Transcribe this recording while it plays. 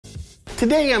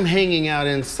Today I'm hanging out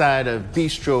inside of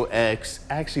Bistro X.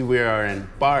 Actually, we are in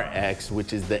Bar X,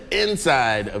 which is the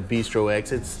inside of Bistro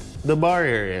X. It's the bar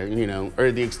area, you know,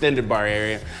 or the extended bar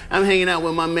area. I'm hanging out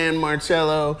with my man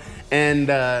Marcello, and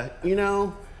you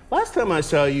know, last time I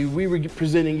saw you, we were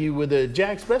presenting you with a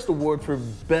Jack's Best Award for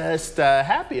Best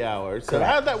Happy Hour. So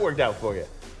how'd that work out for you?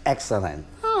 Excellent.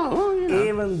 Oh, well, you know.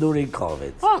 Even during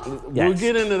COVID. Oh, yes. We'll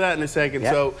get into that in a second.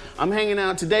 Yep. So I'm hanging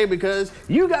out today because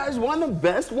you guys won the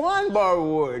Best Wine Bar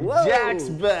Award. Whoa. Jack's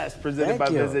Best, presented by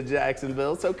Visit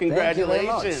Jacksonville. So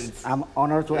congratulations. I'm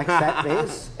honored to accept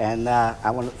this. And I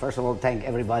want to first of all thank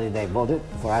everybody that voted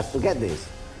for us to get this.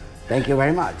 Thank you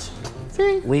very much.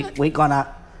 See? We're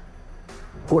gonna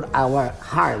put our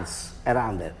hearts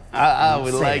around it.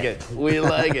 We like it. We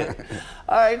like it.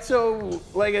 All right, so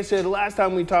like I said, last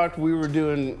time we talked, we were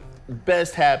doing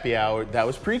Best Happy Hour. That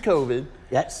was pre-COVID.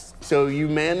 Yes. So you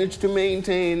managed to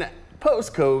maintain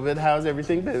post-COVID. How's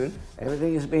everything been?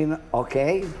 Everything has been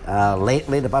okay.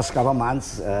 Lately, the past couple of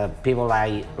months, people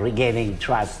are regaining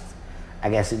trust, I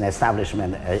guess, in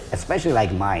establishment, especially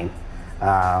like mine.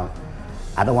 I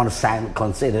don't want to sound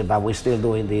conceited, but we're still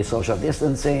doing the social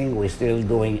distancing. We're still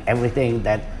doing everything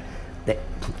that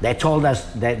they told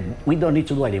us that we don't need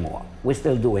to do anymore. We're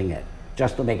still doing it,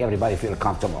 just to make everybody feel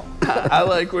comfortable. I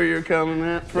like where you're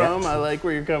coming from. Yep. I like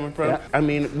where you're coming from. Yep. I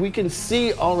mean, we can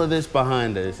see all of this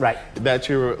behind us. Right. That's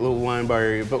your little wine bar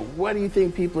area. But why do you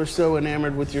think people are so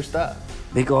enamored with your stuff?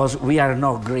 Because we are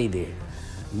not greedy.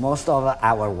 Most of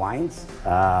our wines,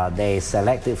 they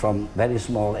selected from very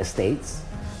small estates,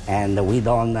 and we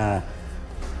don't.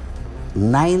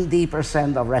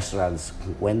 90% of restaurants,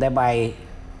 when they buy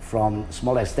from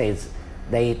small estates,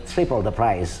 they triple the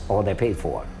price or they pay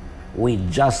for. We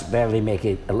just barely make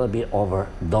it a little bit over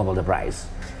double the price.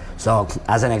 So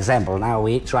as an example, now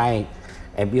we're trying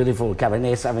a beautiful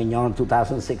Cabernet Sauvignon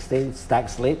 2016 Stack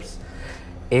Slips.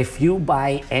 If you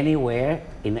buy anywhere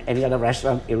in any other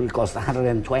restaurant, it will cost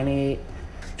 $120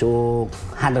 to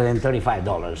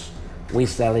 $135. We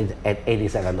sell it at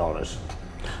 $87.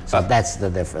 So that's the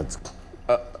difference.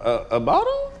 A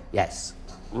bottle? Yes.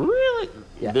 Really?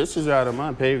 Yeah. This is out of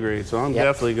my pay grade, so I'm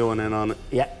definitely going in on it.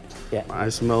 Yeah, yeah. I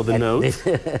smell the notes.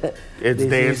 It's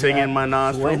dancing in my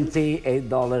nostrils.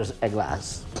 $28 a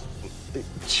glass.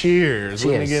 Cheers.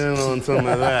 We're gonna get in on some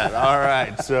of that. All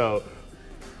right, so.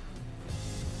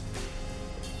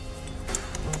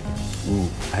 Ooh,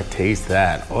 I taste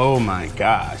that. Oh my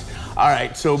gosh. All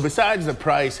right, so besides the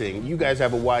pricing, you guys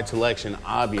have a wide selection,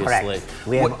 obviously. Correct.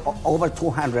 We have over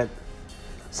 200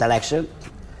 selection.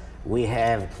 We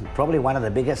have probably one of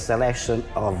the biggest selection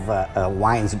of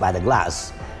wines by the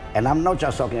glass. And I'm not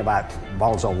just talking about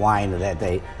bottles of wine that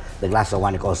the glass of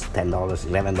wine costs $10,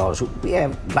 $11. We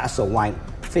have glass of wine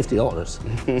 $50,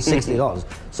 $60.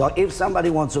 So if somebody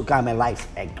wants to come and likes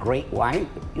a great wine,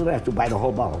 you don't have to buy the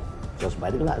whole bottle. Just buy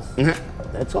the glass.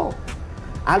 That's all.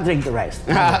 I'll drink the rest.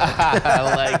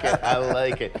 I like it. I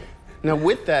like it. Now,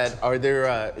 with that, are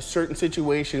there certain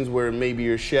situations where maybe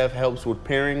your chef helps with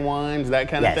pairing wines, that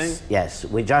kind of thing? Yes,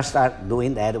 we just started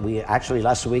doing that. We actually,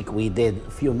 last week, we did a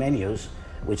few menus,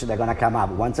 which they're gonna come up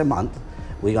once a month.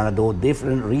 We're gonna do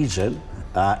different region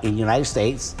in United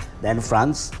States, then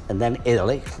France, and then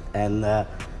Italy, and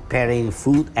pairing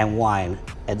food and wine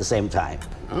at the same time.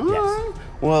 Yes.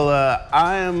 Well,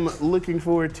 I am looking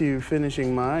forward to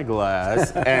finishing my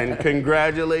glass, and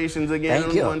congratulations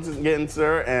again once again,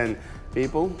 sir. And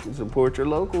people, support your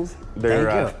locals.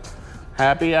 They're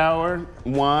happy hour,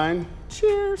 wine.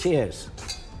 Cheers. Cheers.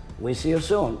 We see you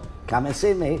soon. Come and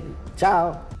see me.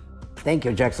 Ciao. Thank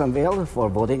you, Jacksonville, for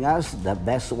voting us the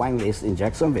best wine list in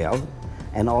Jacksonville.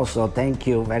 And also thank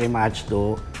you very much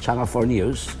to Channel 4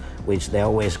 News, which they're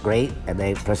always great, and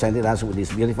they presented us with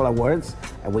these beautiful awards,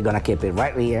 and we're gonna keep it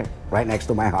right here, right next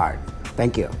to my heart.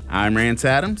 Thank you. I'm Rance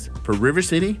Adams for River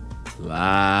City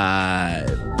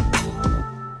Live.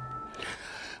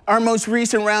 Our most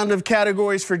recent round of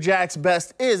categories for Jack's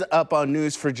Best is up on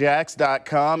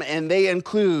newsforjacks.com, and they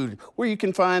include where you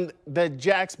can find the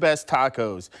Jack's Best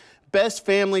Tacos, Best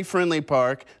Family-Friendly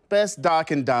Park, Best Dock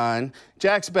and Dine,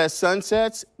 Jack's Best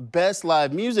Sunsets, Best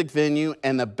Live Music Venue,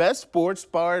 and the Best Sports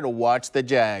Bar to watch the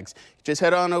Jags. Just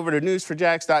head on over to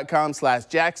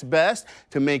newsforjacks.com/JacksBest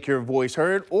to make your voice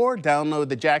heard, or download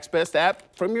the Jack's Best app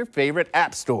from your favorite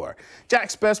app store.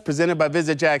 Jack's Best presented by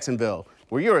Visit Jacksonville,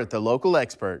 where you're at the local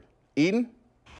expert. Eden?